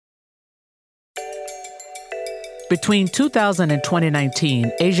Between 2000 and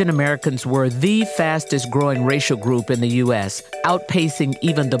 2019, Asian Americans were the fastest growing racial group in the U.S., outpacing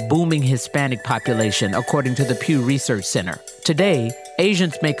even the booming Hispanic population, according to the Pew Research Center. Today,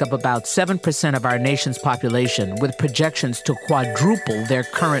 Asians make up about 7% of our nation's population, with projections to quadruple their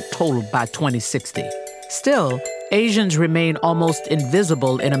current total by 2060. Still, Asians remain almost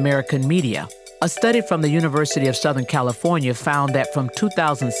invisible in American media. A study from the University of Southern California found that from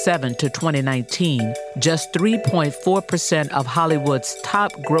 2007 to 2019, just 3.4% of Hollywood's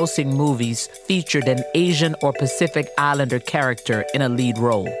top-grossing movies featured an Asian or Pacific Islander character in a lead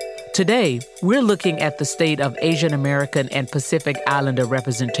role. Today, we're looking at the state of Asian American and Pacific Islander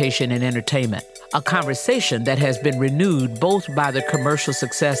representation in entertainment, a conversation that has been renewed both by the commercial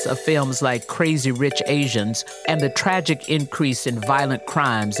success of films like Crazy Rich Asians and the tragic increase in violent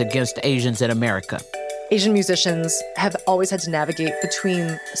crimes against Asians in America. Asian musicians have always had to navigate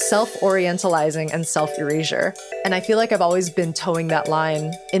between self-orientalizing and self-erasure. And I feel like I've always been towing that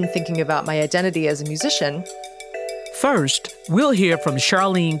line in thinking about my identity as a musician. First, we'll hear from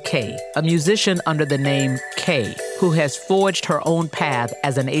Charlene Kay, a musician under the name Kay, who has forged her own path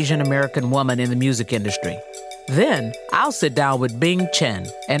as an Asian American woman in the music industry. Then, I'll sit down with Bing Chen,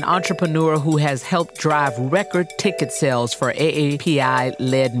 an entrepreneur who has helped drive record ticket sales for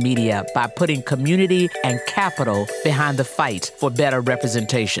AAPI-led media by putting community and capital behind the fight for better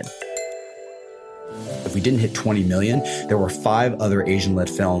representation. If we didn't hit 20 million, there were 5 other Asian-led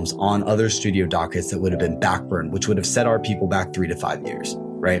films on other studio dockets that would have been backburned, which would have set our people back 3 to 5 years,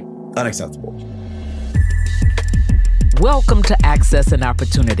 right? Unacceptable. Welcome to Access and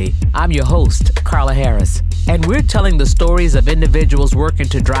Opportunity. I'm your host, Carla Harris, and we're telling the stories of individuals working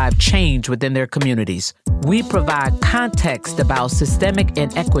to drive change within their communities. We provide context about systemic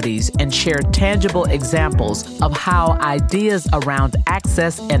inequities and share tangible examples of how ideas around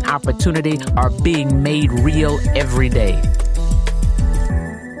access and opportunity are being made real every day.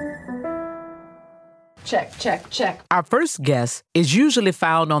 Check, check, check. Our first guest is usually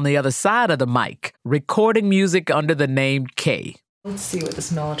found on the other side of the mic, recording music under the name Kay. Let's see what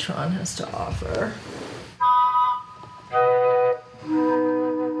this Mellotron has to offer.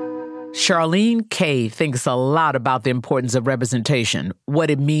 Charlene Kay thinks a lot about the importance of representation, what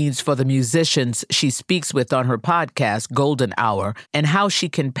it means for the musicians she speaks with on her podcast, Golden Hour, and how she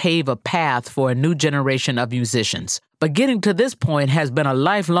can pave a path for a new generation of musicians. But getting to this point has been a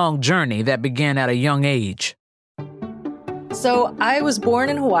lifelong journey that began at a young age. So I was born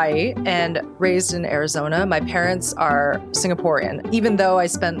in Hawaii and raised in Arizona. My parents are Singaporean. Even though I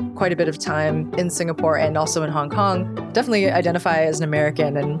spent quite a bit of time in Singapore and also in Hong Kong, definitely identify as an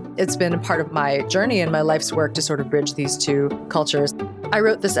American. And it's been a part of my journey and my life's work to sort of bridge these two cultures. I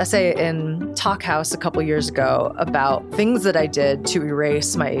wrote this essay in Talk House a couple years ago about things that I did to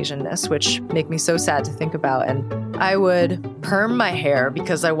erase my Asianness, which make me so sad to think about. And I would perm my hair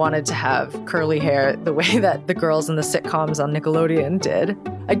because I wanted to have curly hair the way that the girls in the sitcoms on Nickelodeon did.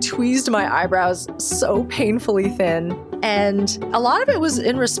 I tweezed my eyebrows so painfully thin, and a lot of it was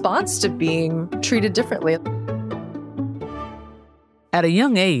in response to being treated differently. At a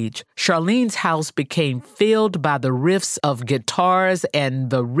young age, Charlene's house became filled by the riffs of guitars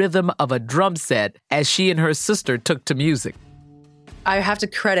and the rhythm of a drum set as she and her sister took to music. I have to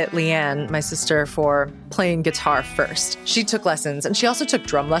credit Leanne, my sister, for playing guitar first. She took lessons, and she also took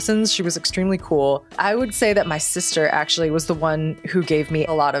drum lessons. She was extremely cool. I would say that my sister actually was the one who gave me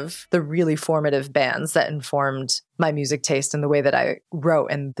a lot of the really formative bands that informed my music taste and the way that I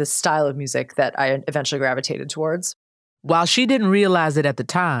wrote and the style of music that I eventually gravitated towards. While she didn't realize it at the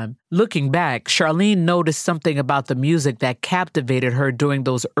time, looking back, Charlene noticed something about the music that captivated her during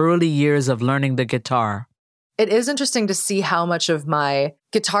those early years of learning the guitar. It is interesting to see how much of my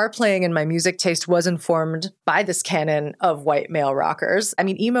guitar playing and my music taste was informed by this canon of white male rockers. I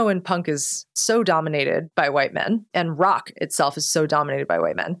mean, emo and punk is so dominated by white men, and rock itself is so dominated by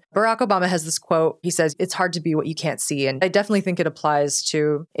white men. Barack Obama has this quote. He says, "It's hard to be what you can't see." And I definitely think it applies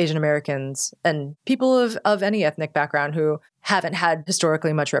to Asian Americans and people of any ethnic background who haven't had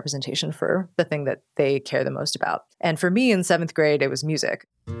historically much representation for the thing that they care the most about. And for me in 7th grade, it was music.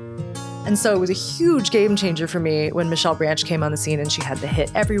 And so it was a huge game changer for me when Michelle Branch came on the scene and she had the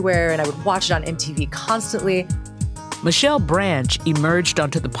hit Everywhere, and I would watch it on MTV constantly. Michelle Branch emerged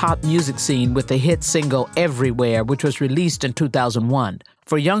onto the pop music scene with the hit single Everywhere, which was released in 2001.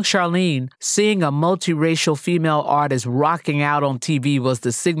 For young Charlene, seeing a multiracial female artist rocking out on TV was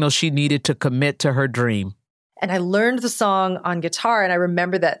the signal she needed to commit to her dream. And I learned the song on guitar, and I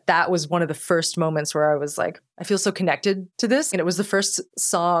remember that was one of the first moments where I was like, I feel so connected to this. And it was the first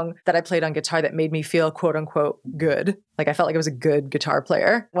song that I played on guitar that made me feel, quote unquote, good. Like I felt like I was a good guitar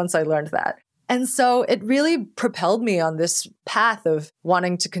player once I learned that. And so it really propelled me on this path of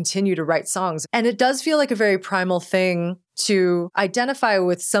wanting to continue to write songs. And it does feel like a very primal thing to identify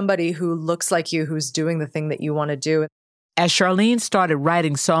with somebody who looks like you, who's doing the thing that you want to do. As Charlene started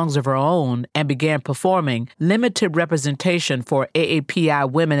writing songs of her own and began performing, limited representation for AAPI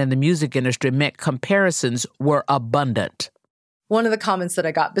women in the music industry meant comparisons were abundant. One of the comments that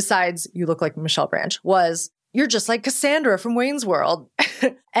I got, besides "you look like Michelle Branch," was, "You're just like Cassandra from Wayne's World."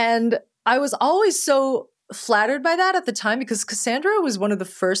 And I was always so flattered by that at the time because Cassandra was one of the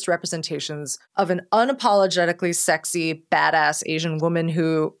first representations of an unapologetically sexy, badass Asian woman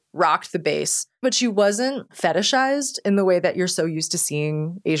who rocked the bass. But she wasn't fetishized in the way that you're so used to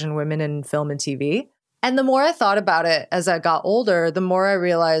seeing Asian women in film and TV. And the more I thought about it as I got older, the more I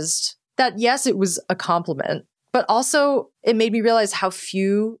realized that, yes, it was a compliment. But also, it made me realize how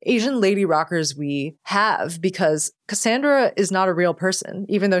few Asian lady rockers we have, because Cassandra is not a real person,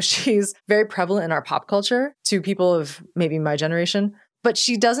 even though she's very prevalent in our pop culture to people of maybe my generation. But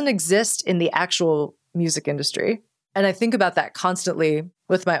she doesn't exist in the actual music industry. And I think about that constantly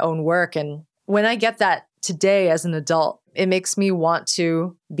with my own work. And when I get that today as an adult, it makes me want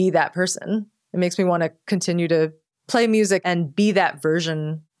to be that person. It makes me want to continue to play music and be that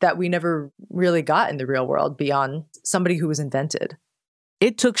version that we never really got in the real world beyond somebody who was invented.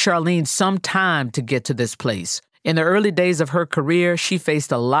 It took Charlene some time to get to this place. In the early days of her career, she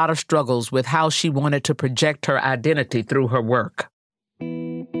faced a lot of struggles with how she wanted to project her identity through her work.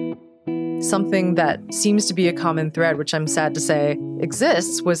 Something that seems to be a common thread, which I'm sad to say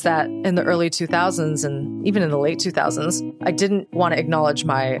exists, was that in the early 2000s and even in the late 2000s, I didn't want to acknowledge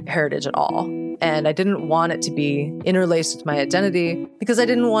my heritage at all. And I didn't want it to be interlaced with my identity because I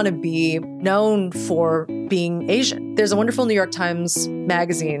didn't want to be known for being Asian. There's a wonderful New York Times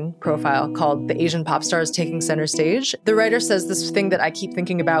Magazine profile called "The Asian Pop Stars Taking Center Stage." The writer says this thing that I keep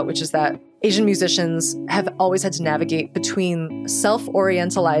thinking about, which is that Asian musicians have always had to navigate between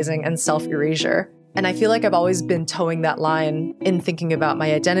self-orientalizing and self-erasure. And I feel like I've always been towing that line in thinking about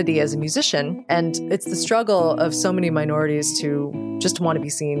my identity as a musician. And it's the struggle of so many minorities to just want to be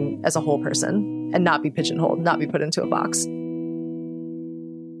seen as a whole person and not be pigeonholed, not be put into a box.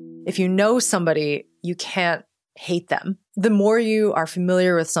 If you know somebody, you can't hate them. The more you are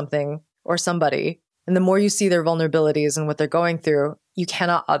familiar with something or somebody, and the more you see their vulnerabilities and what they're going through, you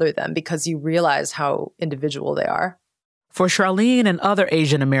cannot other them because you realize how individual they are. For Charlene and other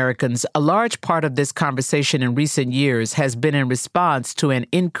Asian Americans, a large part of this conversation in recent years has been in response to an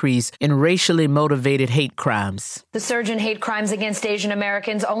increase in racially motivated hate crimes. The surge in hate crimes against Asian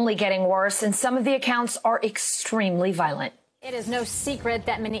Americans only getting worse, and some of the accounts are extremely violent. It is no secret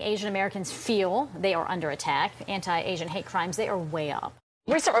that many Asian Americans feel they are under attack. Anti-Asian hate crimes, they are way up.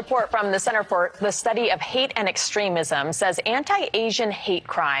 A recent report from the Center for the Study of Hate and Extremism says anti-Asian hate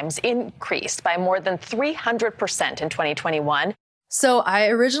crimes increased by more than 300% in 2021. So I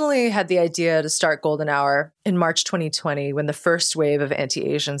originally had the idea to start Golden Hour in March 2020 when the first wave of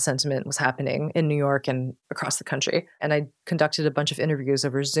anti-Asian sentiment was happening in New York and across the country. And I conducted a bunch of interviews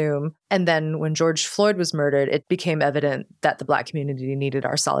over Zoom. And then when George Floyd was murdered, it became evident that the Black community needed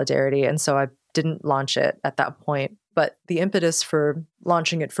our solidarity. And so I didn't launch it at that point. But the impetus for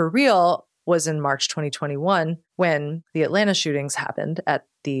launching it for real was in March 2021 when the Atlanta shootings happened at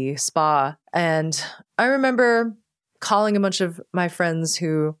the spa. And I remember calling a bunch of my friends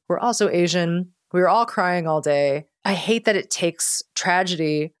who were also Asian. We were all crying all day. I hate that it takes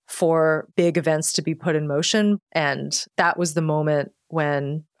tragedy for big events to be put in motion. And that was the moment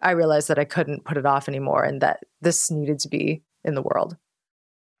when I realized that I couldn't put it off anymore and that this needed to be in the world.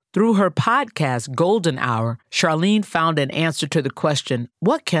 Through her podcast, Golden Hour, Charlene found an answer to the question,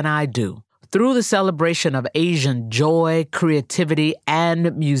 what can I do? Through the celebration of Asian joy, creativity,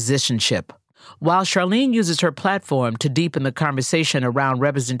 and musicianship. While Charlene uses her platform to deepen the conversation around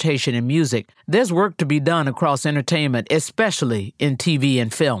representation in music, there's work to be done across entertainment, especially in TV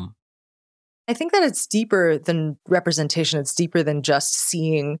and film. I think that it's deeper than representation. It's deeper than just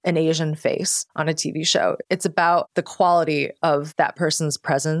seeing an Asian face on a TV show. It's about the quality of that person's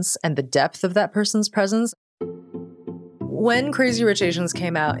presence and the depth of that person's presence. When Crazy Rich Asians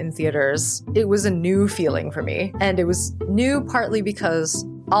came out in theaters, it was a new feeling for me. And it was new partly because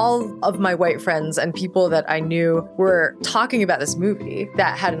all of my white friends and people that I knew were talking about this movie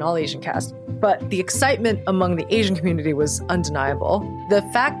that had an all-Asian cast. But the excitement among the Asian community was undeniable. The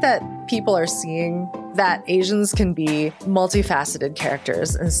fact that people are seeing that Asians can be multifaceted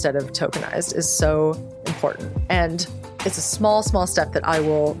characters instead of tokenized is so important. And it's a small, small step that I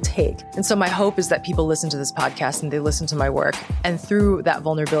will take. And so my hope is that people listen to this podcast and they listen to my work. And through that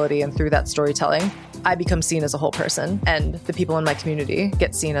vulnerability and through that storytelling, I become seen as a whole person, and the people in my community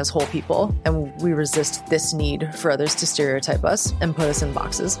get seen as whole people, and we resist this need for others to stereotype us and put us in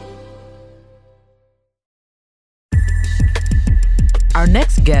boxes. Our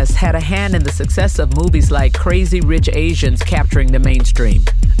next guest had a hand in the success of movies like Crazy Rich Asians capturing the mainstream.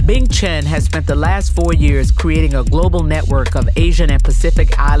 Bing Chen has spent the last 4 years creating a global network of Asian and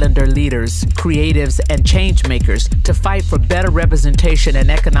Pacific Islander leaders, creatives, and change makers to fight for better representation and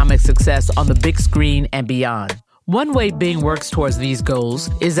economic success on the big screen and beyond. One way Bing works towards these goals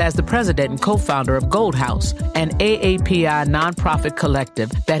is as the president and co-founder of Gold House, an AAPI nonprofit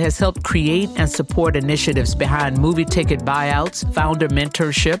collective that has helped create and support initiatives behind movie ticket buyouts, founder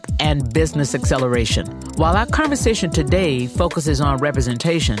mentorship, and business acceleration. While our conversation today focuses on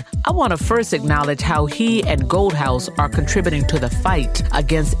representation, I want to first acknowledge how he and Gold House are contributing to the fight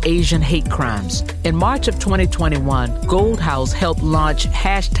against Asian hate crimes. In March of 2021, Gold House helped launch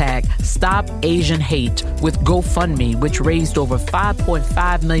 #StopAsianHate with GoFundMe, which raised over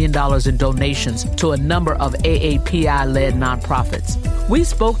 $5.5 million in donations to a number of AAPI-led nonprofits. We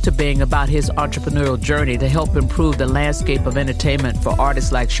spoke to Bing about his entrepreneurial journey to help improve the landscape of entertainment for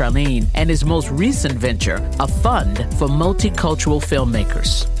artists like Charlene and his most recent venture, a fund for multicultural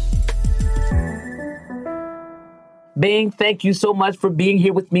filmmakers. Bing, thank you so much for being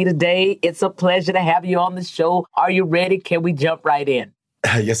here with me today. It's a pleasure to have you on the show. Are you ready? Can we jump right in?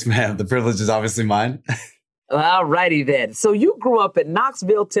 Yes, ma'am. The privilege is obviously mine. All righty then. So you grew up in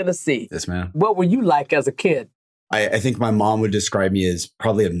Knoxville, Tennessee. Yes, ma'am. What were you like as a kid? I think my mom would describe me as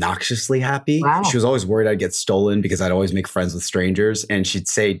probably obnoxiously happy. Wow. She was always worried I'd get stolen because I'd always make friends with strangers. And she'd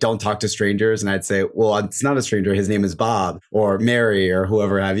say, don't talk to strangers. And I'd say, well, it's not a stranger. His name is Bob or Mary or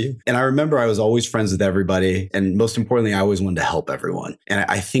whoever have you. And I remember I was always friends with everybody. And most importantly, I always wanted to help everyone. And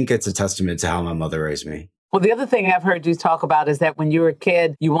I think it's a testament to how my mother raised me. Well, the other thing I've heard you talk about is that when you were a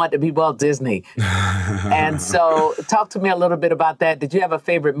kid, you wanted to be Walt Disney. And so talk to me a little bit about that. Did you have a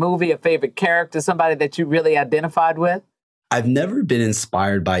favorite movie, a favorite character, somebody that you really identified with? I've never been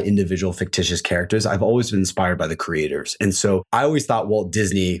inspired by individual fictitious characters. I've always been inspired by the creators. And so I always thought Walt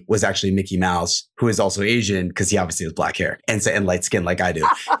Disney was actually Mickey Mouse, who is also Asian because he obviously has black hair and light skin like I do.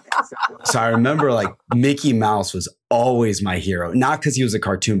 So I remember like Mickey Mouse was always my hero, not because he was a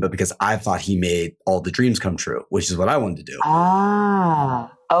cartoon, but because I thought he made all the dreams come true, which is what I wanted to do.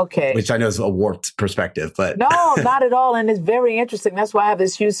 Ah, okay. Which I know is a warped perspective, but no, not at all. And it's very interesting. That's why I have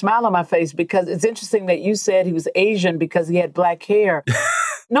this huge smile on my face, because it's interesting that you said he was Asian because he had black hair.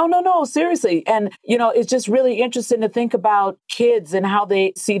 No, seriously. And, you know, it's just really interesting to think about kids and how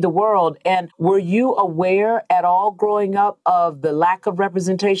they see the world. And were you aware at all growing up of the lack of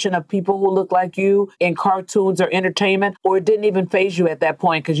representation of people who look like you in cartoons or entertainment, or it didn't even faze you at that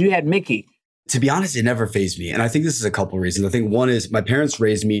point because you had Mickey? To be honest, it never fazed me. And I think this is a couple of reasons. I think one is my parents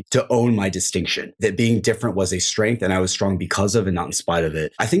raised me to own my distinction, that being different was a strength and I was strong because of and not in spite of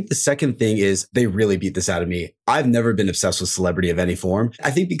it. I think the second thing is they really beat this out of me. I've never been obsessed with celebrity of any form.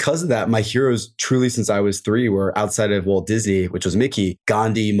 I think because of that, my heroes truly since I was 3 were outside of Walt Disney, which was Mickey,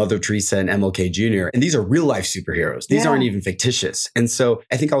 Gandhi, Mother Teresa, and MLK Jr. And these are real life superheroes. These aren't even fictitious. And so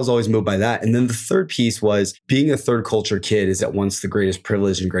I think I was always moved by that. And then the third piece was being a third culture kid is at once the greatest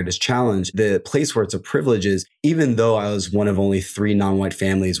privilege and greatest challenge. The place where it's a privilege is, even though I was one of only 3 non-white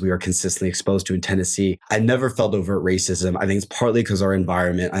families we are consistently exposed to in Tennessee, I never felt overt racism. I think it's partly because of our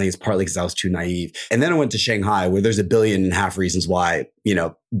environment. I think it's partly because I was too naive. And then I went to Shanghai, where there's 1.5 billion reasons why, you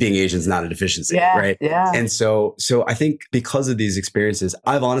know, being Asian is not a deficiency, right? Yeah. And so I think because of these experiences,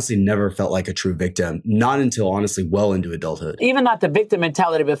 I've honestly never felt like a true victim, not until honestly well into adulthood. Even not the victim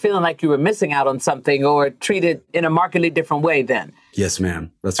mentality, but feeling like you were missing out on something or treated in a markedly different way then. Yes,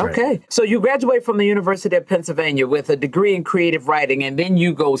 ma'am. That's right. Okay. So you graduate from the University of Pennsylvania with a degree in creative writing, and then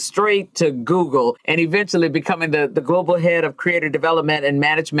you go straight to Google and eventually becoming the global head of creative development and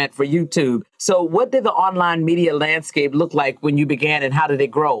management for YouTube. So what did the online media landscape look like when you began, and how did it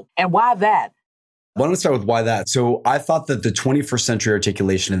grow? And why that? Why don't we start with why that? So I thought that the 21st century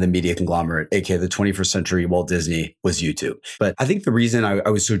articulation of the media conglomerate, aka the 21st century Walt Disney, was YouTube. But I think the reason I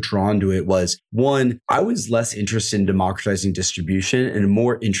was so drawn to it was, one, I was less interested in democratizing distribution and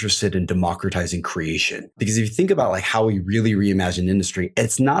more interested in democratizing creation. Because if you think about like how we really reimagine industry,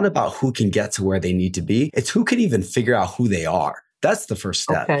 it's not about who can get to where they need to be. It's who can even figure out who they are. That's the first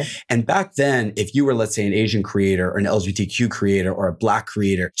step. Okay. And back then, if you were, let's say, an Asian creator or an LGBTQ creator or a Black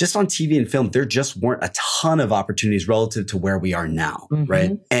creator, just on TV and film, there just weren't a ton of opportunities relative to where we are now,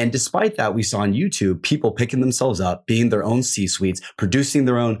 right? And despite that, we saw on YouTube people picking themselves up, being their own C-suites, producing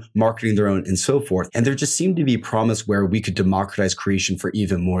their own, marketing their own, and so forth. And there just seemed to be promise where we could democratize creation for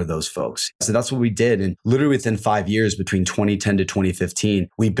even more of those folks. So that's what we did. And literally within 5 years, between 2010 to 2015,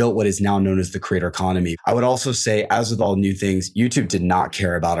 we built what is now known as the creator economy. I would also say, as with all new things, YouTube did not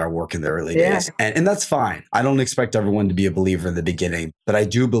care about our work in the early days. And that's fine. I don't expect everyone to be a believer in the beginning, but I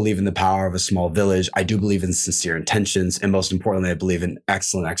do believe in the power of a small village. I do believe in sincere intentions. And most importantly, I believe in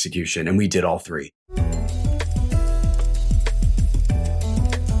excellent execution. And we did all three.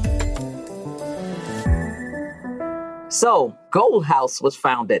 So Gold House was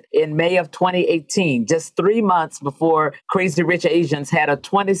founded in May of 2018, just 3 months before Crazy Rich Asians had a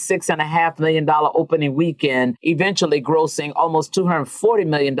 $26.5 million opening weekend, eventually grossing almost $240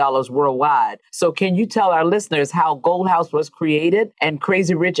 million worldwide. So can you tell our listeners how Gold House was created and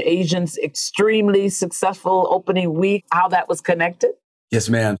Crazy Rich Asians' extremely successful opening week, how that was connected? Yes,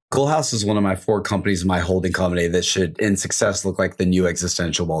 ma'am. Gold House is one of my 4 companies in my holding company that should, in success, look like the new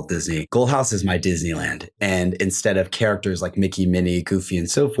existential Walt Disney. Gold House is my Disneyland. And instead of characters like Mickey, Minnie, Goofy, and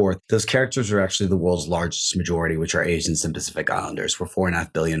so forth, those characters are actually the world's largest majority, which are Asians and Pacific Islanders. We're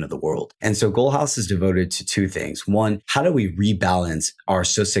 4.5 billion of the world. And so Gold House is devoted to 2 things. One, how do we rebalance our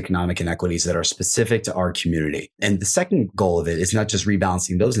socioeconomic inequities that are specific to our community? And the second goal of it is not just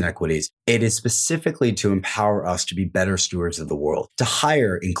rebalancing those inequities. It is specifically to empower us to be better stewards of the world, to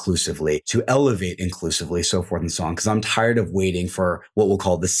hire inclusively, to elevate inclusively, so forth and so on. Because I'm tired of waiting for what we'll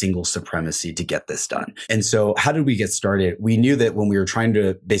call the single supremacy to get this done. And so how did we get started? We knew that when we were trying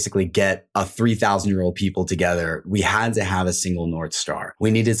to basically get a 3,000-year-old people together, we had to have a single North Star. We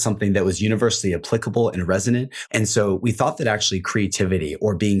needed something that was universally applicable and resonant. And so we thought that actually creativity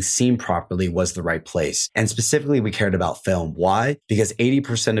or being seen properly was the right place. And specifically, we cared about film. Why? Because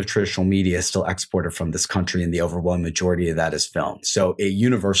 80% of traditional media is still exported from this country, and the overwhelming majority of that is film. So it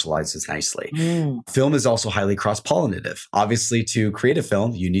universalizes nicely. Film is also highly cross-pollinative. Obviously, to create a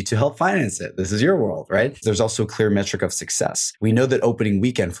film, you need to help finance it. This is your world, right? There's also a clear metric of success. We know that opening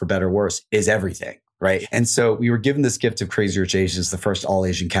weekend, for better or worse, is everything. Right. And so we were given this gift of Crazy Rich Asians, the first all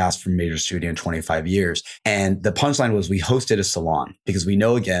Asian cast from a major studio in 25 years. And the punchline was we hosted a salon because we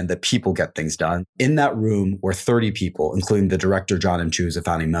know, again, that people get things done. In that room were 30 people, including the director, John M. Chu, who's a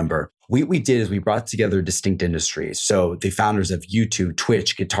founding member. What we did is we brought together distinct industries. So the founders of YouTube,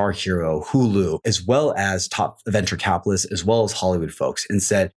 Twitch, Guitar Hero, Hulu, as well as top venture capitalists, as well as Hollywood folks, and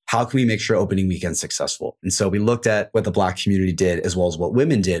said, how can we make sure opening weekend's successful? And so we looked at what the Black community did, as well as what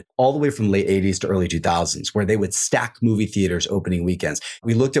women did, all the way from late 80s to early 2000s, where they would stack movie theaters opening weekends.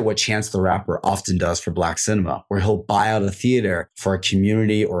 We looked at what Chance the Rapper often does for Black cinema, where he'll buy out a theater for a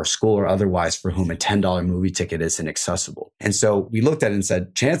community or a school or otherwise for whom a $10 movie ticket is inaccessible. And so we looked at it and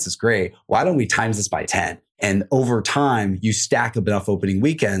said, Chance is great. Why don't we times this by 10? And over time, you stack up enough opening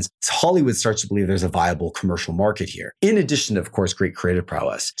weekends, Hollywood starts to believe there's a viable commercial market here. In addition to, of course, great creative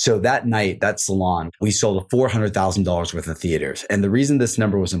prowess. So that night, that salon, we sold $400,000 worth of theaters. And the reason this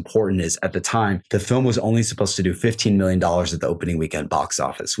number was important is at the time, the film was only supposed to do $15 million at the opening weekend box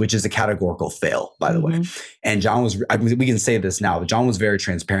office, which is a categorical fail, by the way. And John was, we can say this now, but John was very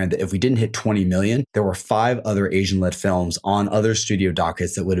transparent that if we didn't hit 20 million, there were 5 other Asian-led films on other studio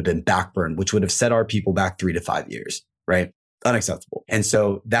dockets that would have been backburned, which would have set our people back 3 to 5 years, right? Unacceptable. And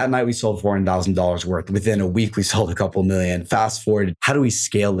so that night we sold $400,000 worth. Within a week, we sold a couple million. Fast forward, how do we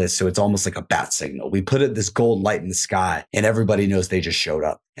scale this so it's almost like a bat signal? We put it this gold light in the sky and everybody knows they just showed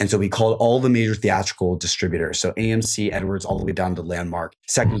up. And so we called all the major theatrical distributors. So AMC, Edwards, all the way down to Landmark.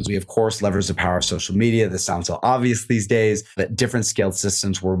 Second, we, of course, leverage the power of social media. This sounds so obvious these days, but different scaled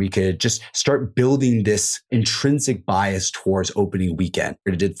systems where we could just start building this intrinsic bias towards opening weekend.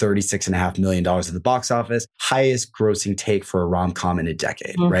 It did $36.5 million at the box office, highest grossing take for a rom-com in a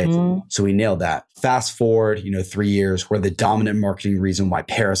decade, right? So we nailed that. Fast forward, 3 years, we're the dominant marketing reason why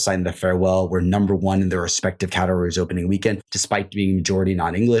Parasite and The Farewell were number 1 in their respective categories opening weekend, despite being majority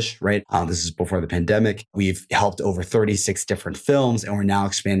non-English, right? This is before the pandemic. We've helped over 36 different films, and we're now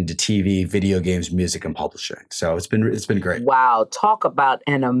expanding to TV, video games, music, and publishing. So it's been great. Wow. Talk about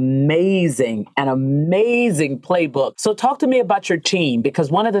an amazing playbook. So talk to me about your team, because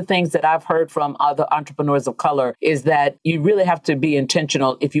one of the things that I've heard from other entrepreneurs of color is that you really have to be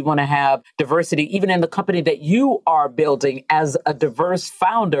intentional if you want to have diversity, even in the company that you are building as a diverse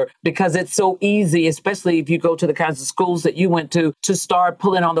founder, because it's so easy, especially if you go to the kinds of schools that you went to start pulling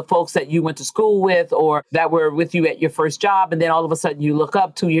pulling on the folks that you went to school with or that were with you at your first job. And then all of a sudden you look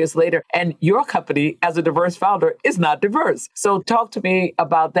up 2 years later and your company as a diverse founder is not diverse. So talk to me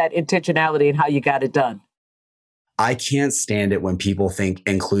about that intentionality and how you got it done. I can't stand it when people think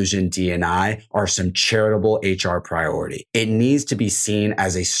inclusion, D&I are some charitable HR priority. It needs to be seen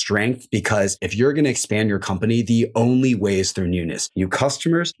as a strength because if you're going to expand your company, the only way is through newness. New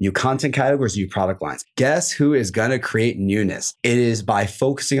customers, new content categories, new product lines. Guess who is going to create newness? It is by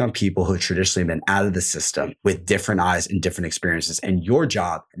focusing on people who have traditionally been out of the system with different eyes and different experiences. And your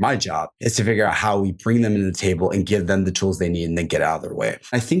job, or my job, is to figure out how we bring them to the table and give them the tools they need and then get out of their way.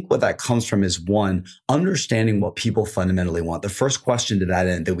 I think what that comes from is one, understanding what people fundamentally want. The first question to that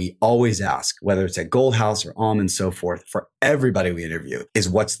end that we always ask, whether it's at Gold House or Alm and so forth, for everybody we interview is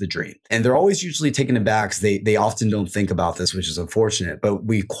what's the dream? And they're always usually taken aback because they often don't think about this, which is unfortunate. But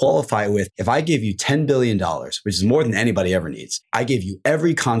we qualify with, if I gave you $10 billion, which is more than anybody ever needs, I gave you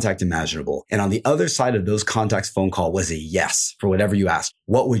every contact imaginable. And on the other side of those contacts phone call was a yes for whatever you asked.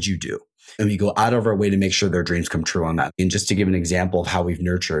 What would you do? And we go out of our way to make sure their dreams come true on that. And just to give an example of how we've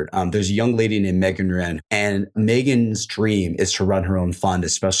nurtured, there's a young lady named Megan Wren, and Megan's dream is to run her own fund,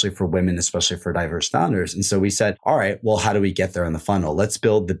 especially for women, especially for diverse founders. And so we said, all right, well, how do we get there in the funnel? Let's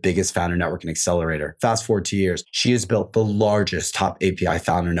build the biggest founder network and accelerator. Fast forward 2 years, she has built the largest top API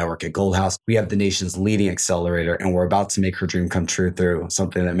founder network at Gold House. We have the nation's leading accelerator, and we're about to make her dream come true through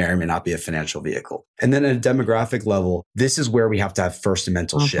something that may or may not be a financial vehicle. And then at a demographic level, this is where we have to have first a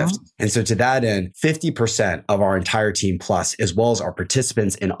mental shift. And so to that end, 50% of our entire team plus, as well as our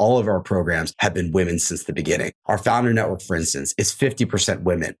participants in all of our programs, have been women since the beginning. Our founder network, for instance, is 50%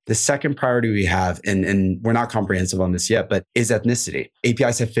 women. The second priority we have, and we're not comprehensive on this yet, but is ethnicity.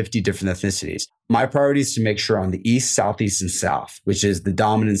 APIs have 50 different ethnicities. My priority is to make sure on the East, Southeast, and South, which is the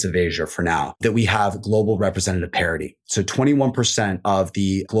dominance of Asia for now, that we have global representative parity. So 21% of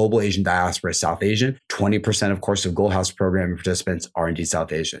the global Asian diaspora is South Asian. 20%, of course, of Gold House program participants are indeed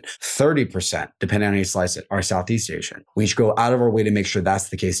South Asian. 30%, depending on how you slice it, are Southeast Asian. We should go out of our way to make sure that's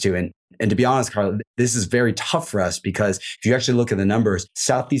the case too. And to be honest, Carla, this is very tough for us because if you actually look at the numbers,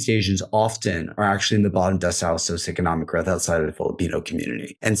 Southeast Asians often are actually in the bottom decile of socioeconomic growth outside of the Filipino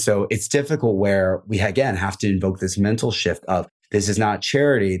community. And so it's difficult where we, again, have to invoke this mental shift of, this is not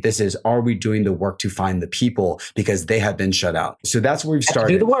charity. This is, are we doing the work to find the people because they have been shut out? So that's where we've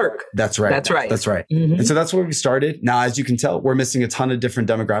started. Do the work. That's right. That's right. That's right. Mm-hmm. And so that's where we started. Now, as you can tell, we're missing a ton of different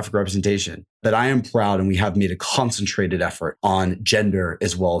demographic representation, but I am proud and we have made a concentrated effort on gender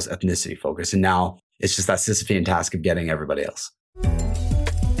as well as ethnicity focus. And now it's just that Sisyphean task of getting everybody else.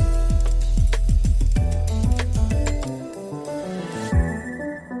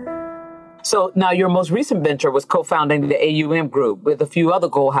 So now your most recent venture was co-founding the AUM Group with a few other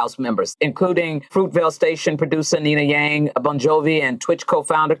Gold House members, including Fruitvale Station producer Nina Yang, Bon Jovi, and Twitch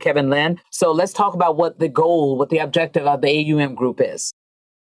co-founder Kevin Lin. So let's talk about what the objective of the AUM Group is.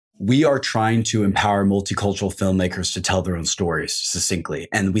 We are trying to empower multicultural filmmakers to tell their own stories succinctly.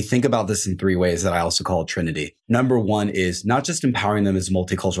 And we think about this in three ways that I also call Trinity. Number one is not just empowering them as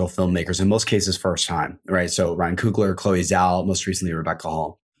multicultural filmmakers, in most cases first time, right? So Ryan Coogler, Chloe Zhao, most recently Rebecca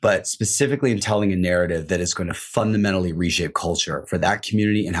Hall. But specifically in telling a narrative that is going to fundamentally reshape culture for that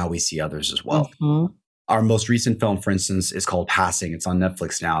community and how we see others as well. Mm-hmm. Our most recent film, for instance, is called Passing. It's on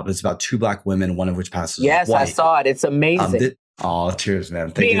Netflix now, but it's about two Black women, one of which passes Yes, white. I saw it. It's amazing. Cheers,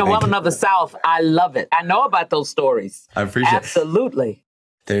 man. Being a woman of the South, I love it. I know about those stories. I appreciate it. Absolutely.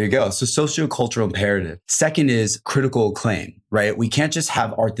 There you go. So sociocultural imperative. Second is critical acclaim, right? We can't just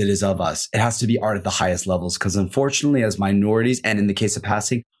have art that is of us. It has to be art at the highest levels because unfortunately as minorities, and in the case of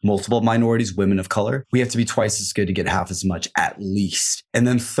Passing, multiple minorities, women of color, we have to be twice as good to get half as much at least. And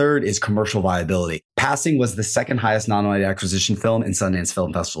then third is commercial viability. Passing was the second highest non-white acquisition film in Sundance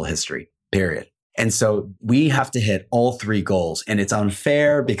Film Festival history, period. And so we have to hit all three goals. And it's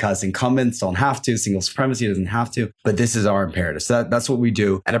unfair because incumbents don't have to, single supremacy doesn't have to, but this is our imperative. So that's what we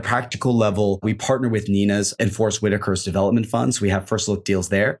do. At a practical level, we partner with Nina's and Forrest Whitaker's development funds. We have first look deals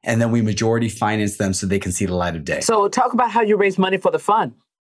there. And then we majority finance them so they can see the light of day. So talk about how you raise money for the fund.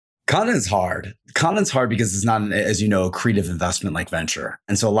 Content's hard. Content's hard because it's not, as you know, accretive investment like venture.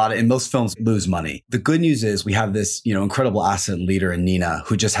 And so in most films lose money. The good news is we have this, incredible asset and leader in Nina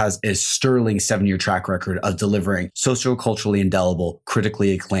who just has a sterling 7-year track record of delivering socioculturally indelible,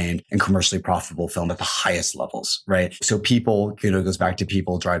 critically acclaimed, and commercially profitable film at the highest levels, right? So people, goes back to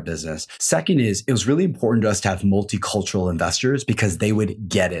people drive business. Second is it was really important to us to have multicultural investors because they would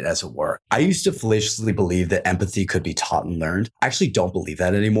get it, as it were. I used to fallaciously believe that empathy could be taught and learned. I actually don't believe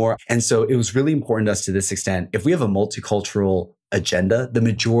that anymore. And so it was really important to us to this extent. If we have a multicultural agenda, the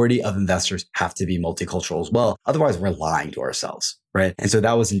majority of investors have to be multicultural as well. Otherwise, we're lying to ourselves. Right. And so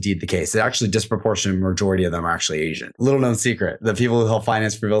that was indeed the case. The actually disproportionate majority of them are actually Asian. Little known secret. The people who help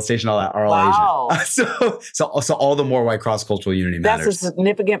finance for real estate and all that are all Asian. So all the more why cross-cultural unity matters. That's a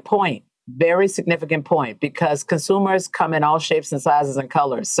significant point. Very significant point, because consumers come in all shapes and sizes and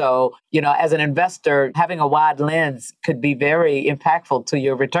colors. So, as an investor, having a wide lens could be very impactful to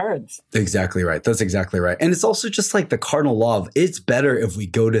your returns. Exactly right. That's exactly right. And it's also just like the cardinal law of it's better if we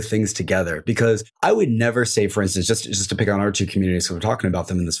go to things together, because I would never say, for instance, just to pick on our two communities, so we're talking about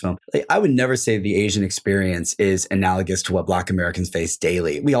them in this film, I would never say the Asian experience is analogous to what Black Americans face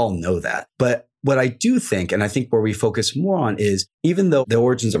daily. We all know that. But what I do think, and I think where we focus more on, is even though the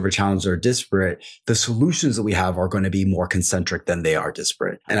origins of our challenges are disparate, the solutions that we have are going to be more concentric than they are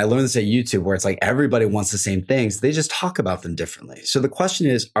disparate. And I learned this at YouTube, where it's like everybody wants the same things. They just talk about them differently. So the question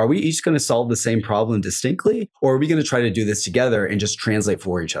is, are we each going to solve the same problem distinctly, or are we going to try to do this together and just translate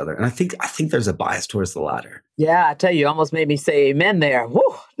for each other? And I think there's a bias towards the latter. Yeah, I tell you, almost made me say amen there.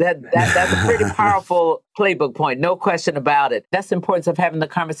 Whew, that's a pretty powerful playbook point. No question about it. That's the importance of having the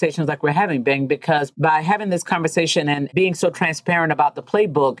conversations like we're having, Bing, because by having this conversation and being so transparent about the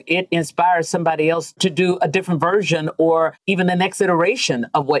playbook, it inspires somebody else to do a different version or even the next iteration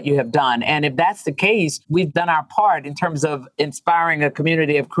of what you have done. And if that's the case, we've done our part in terms of inspiring a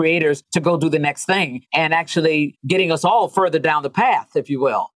community of creators to go do the next thing and actually getting us all further down the path, if you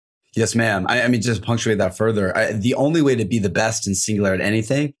will. Yes, ma'am. I mean, just punctuate that further. The only way to be the best and singular at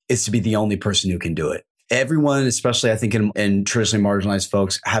anything is to be the only person who can do it. Everyone, especially I think in traditionally marginalized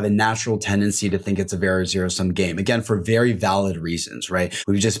folks, have a natural tendency to think it's a very zero-sum game. Again, for very valid reasons, right?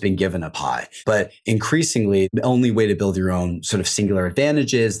 We've just been given a pie. But increasingly, the only way to build your own sort of singular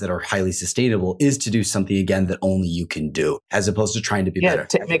advantages that are highly sustainable is to do something, again, that only you can do, as opposed to trying to be better.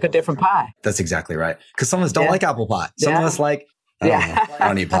 To make a different pie. That's exactly right. Because some of us don't like apple pie. Some of us like... I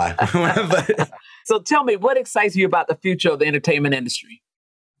don't eat pie. So tell me, what excites you about the future of the entertainment industry?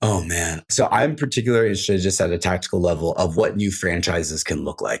 Oh, man. So I'm particularly interested just at a tactical level of what new franchises can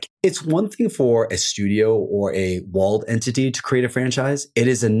look like. It's one thing for a studio or a walled entity to create a franchise. It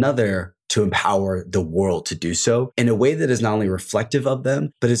is another to empower the world to do so in a way that is not only reflective of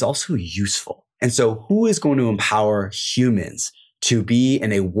them, but is also useful. And so who is going to empower humans to be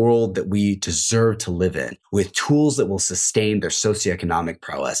in a world that we deserve to live in with tools that will sustain their socioeconomic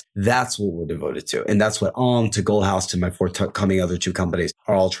prowess? That's what we're devoted to. And that's what to Gold House, to my forthcoming other two companies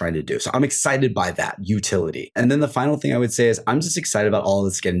are all trying to do. So I'm excited by that utility. And then the final thing I would say is I'm just excited about all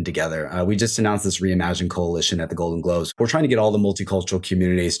of this getting together. We just announced this Reimagine Coalition at the Golden Globes. We're trying to get all the multicultural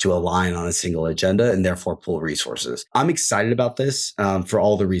communities to align on a single agenda and therefore pool resources. I'm excited about this for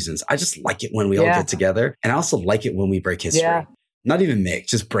all the reasons. I just like it when we all get together. And I also like it when we break history. Yeah. Not even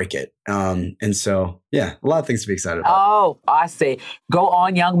just break it. And so, a lot of things to be excited about. Oh, I see. Go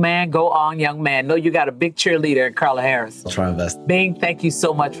on, young man. Go on, young man. Know you got a big cheerleader in Carla Harris. I'll try my best. Bing, thank you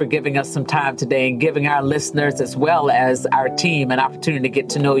so much for giving us some time today and giving our listeners as well as our team an opportunity to get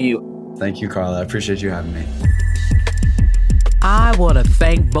to know you. Thank you, Carla. I appreciate you having me. I want to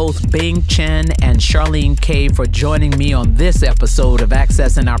thank both Bing Chen and Charlene Kay for joining me on this episode of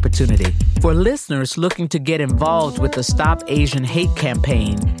Access and Opportunity. For listeners looking to get involved with the Stop Asian Hate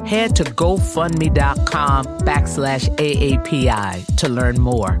campaign, head to GoFundMe.com/AAPI to learn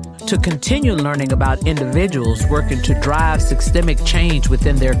more. To continue learning about individuals working to drive systemic change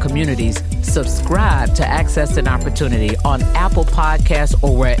within their communities, subscribe to Access and Opportunity on Apple Podcasts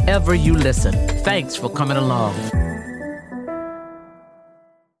or wherever you listen. Thanks for coming along.